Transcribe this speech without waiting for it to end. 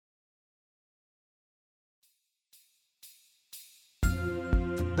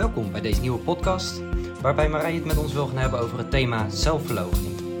Welkom bij deze nieuwe podcast, waarbij Marije het met ons wil gaan hebben over het thema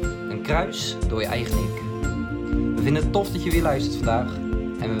zelfverloochening. Een kruis door je eigen ik. We vinden het tof dat je weer luistert vandaag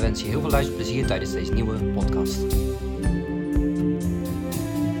en we wensen je heel veel luisterplezier tijdens deze nieuwe podcast.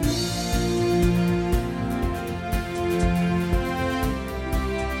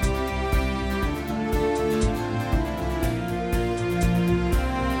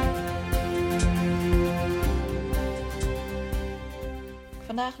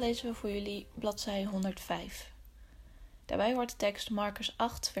 Vandaag lezen we voor jullie bladzij 105. Daarbij hoort de tekst Markus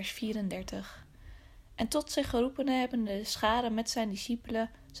 8, vers 34. En tot zich geroepene hebbende de schare met zijn discipelen,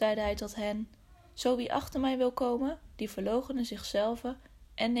 zeide hij tot hen: Zo wie achter mij wil komen, die verloochene zichzelf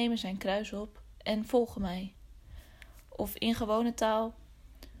en nemen zijn kruis op en volgen mij. Of in gewone taal: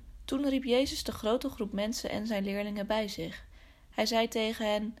 Toen riep Jezus de grote groep mensen en zijn leerlingen bij zich. Hij zei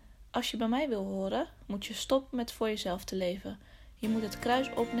tegen hen: Als je bij mij wil horen, moet je stoppen met voor jezelf te leven. Je moet het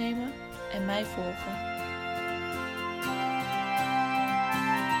kruis opnemen en mij volgen.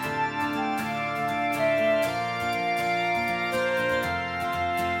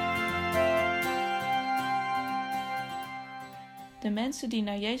 De mensen die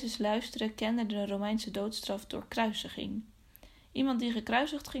naar Jezus luisteren kenden de Romeinse doodstraf door kruisiging. Iemand die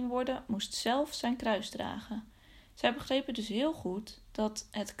gekruisigd ging worden, moest zelf zijn kruis dragen. Zij begrepen dus heel goed dat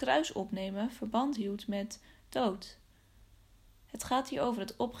het kruis opnemen verband hield met dood. Het gaat hier over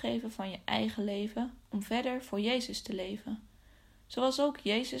het opgeven van je eigen leven om verder voor Jezus te leven. Zoals ook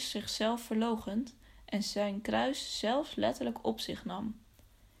Jezus zichzelf verloochent en zijn kruis zelfs letterlijk op zich nam.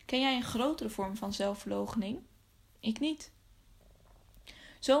 Ken jij een grotere vorm van zelfverloochening? Ik niet.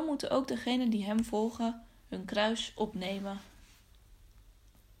 Zo moeten ook degenen die hem volgen hun kruis opnemen.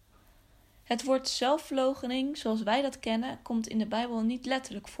 Het woord zelfverloochening, zoals wij dat kennen, komt in de Bijbel niet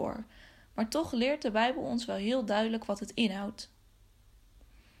letterlijk voor, maar toch leert de Bijbel ons wel heel duidelijk wat het inhoudt.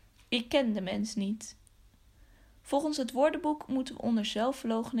 Ik ken de mens niet. Volgens het woordenboek moeten we onder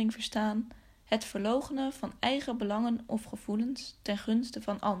zelfverloochening verstaan het verloochenen van eigen belangen of gevoelens ten gunste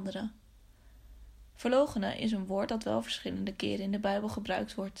van anderen. Verloochenen is een woord dat wel verschillende keren in de Bijbel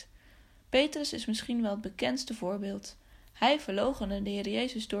gebruikt wordt. Petrus is misschien wel het bekendste voorbeeld. Hij verloochende de Heer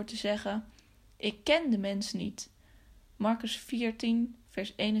Jezus door te zeggen: Ik ken de mens niet. Markus 14,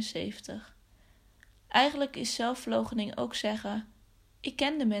 vers 71. Eigenlijk is zelfverloochening ook zeggen: Ik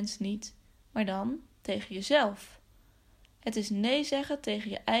ken de mens niet, maar dan tegen jezelf. Het is nee zeggen tegen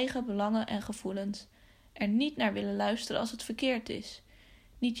je eigen belangen en gevoelens. Er niet naar willen luisteren als het verkeerd is.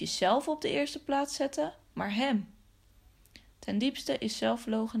 Niet jezelf op de eerste plaats zetten, maar hem. Ten diepste is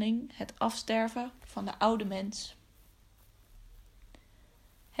zelfverloochening het afsterven van de oude mens.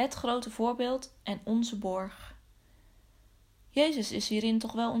 Het grote voorbeeld en onze borg. Jezus is hierin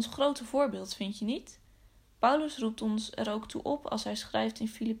toch wel ons grote voorbeeld, vind je niet? Paulus roept ons er ook toe op als hij schrijft in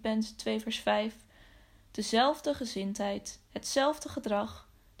Filippenzen 2 vers 5: Dezelfde gezindheid, hetzelfde gedrag,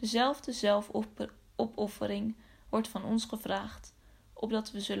 dezelfde zelfopoffering wordt van ons gevraagd,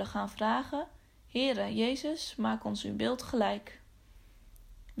 opdat we zullen gaan vragen: Heere Jezus, maak ons uw beeld gelijk.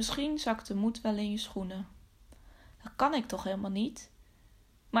 Misschien zakt de moed wel in je schoenen. Dat kan ik toch helemaal niet?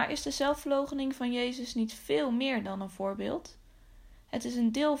 Maar is de zelfverloochening van Jezus niet veel meer dan een voorbeeld? Het is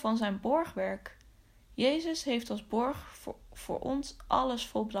een deel van zijn borgwerk. Jezus heeft als borg voor ons alles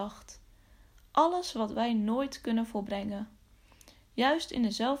volbracht. Alles wat wij nooit kunnen volbrengen. Juist in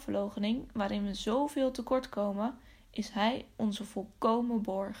de zelfverloochening, waarin we zoveel tekort komen, is hij onze volkomen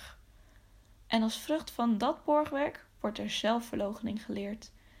borg. En als vrucht van dat borgwerk wordt er zelfverloochening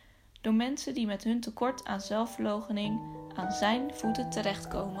geleerd. Door mensen die met hun tekort aan zelfverloochening aan zijn voeten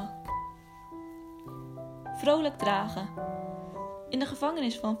terechtkomen. Vrolijk dragen. In de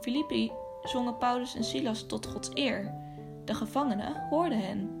gevangenis van Filippi zongen Paulus en Silas tot Gods eer. De gevangenen hoorden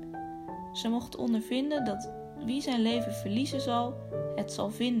hen. Ze mochten ondervinden dat wie zijn leven verliezen zal, het zal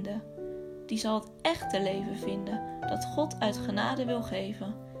vinden. Die zal het echte leven vinden, dat God uit genade wil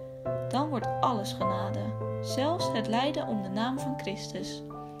geven. Dan wordt alles genade, zelfs het lijden om de naam van Christus.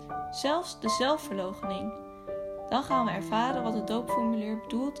 Zelfs de zelfverloochening. Dan gaan we ervaren wat het doopformulier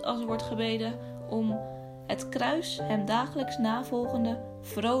bedoelt als er wordt gebeden om het kruis hem dagelijks navolgende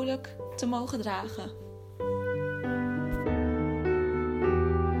vrolijk te mogen dragen.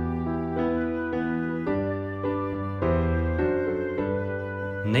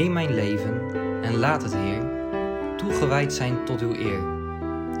 Neem mijn leven en laat het, Heer, toegewijd zijn tot uw eer.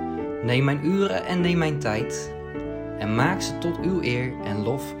 Neem mijn uren en neem mijn tijd en maak ze tot uw eer en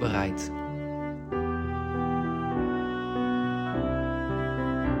lof bereid.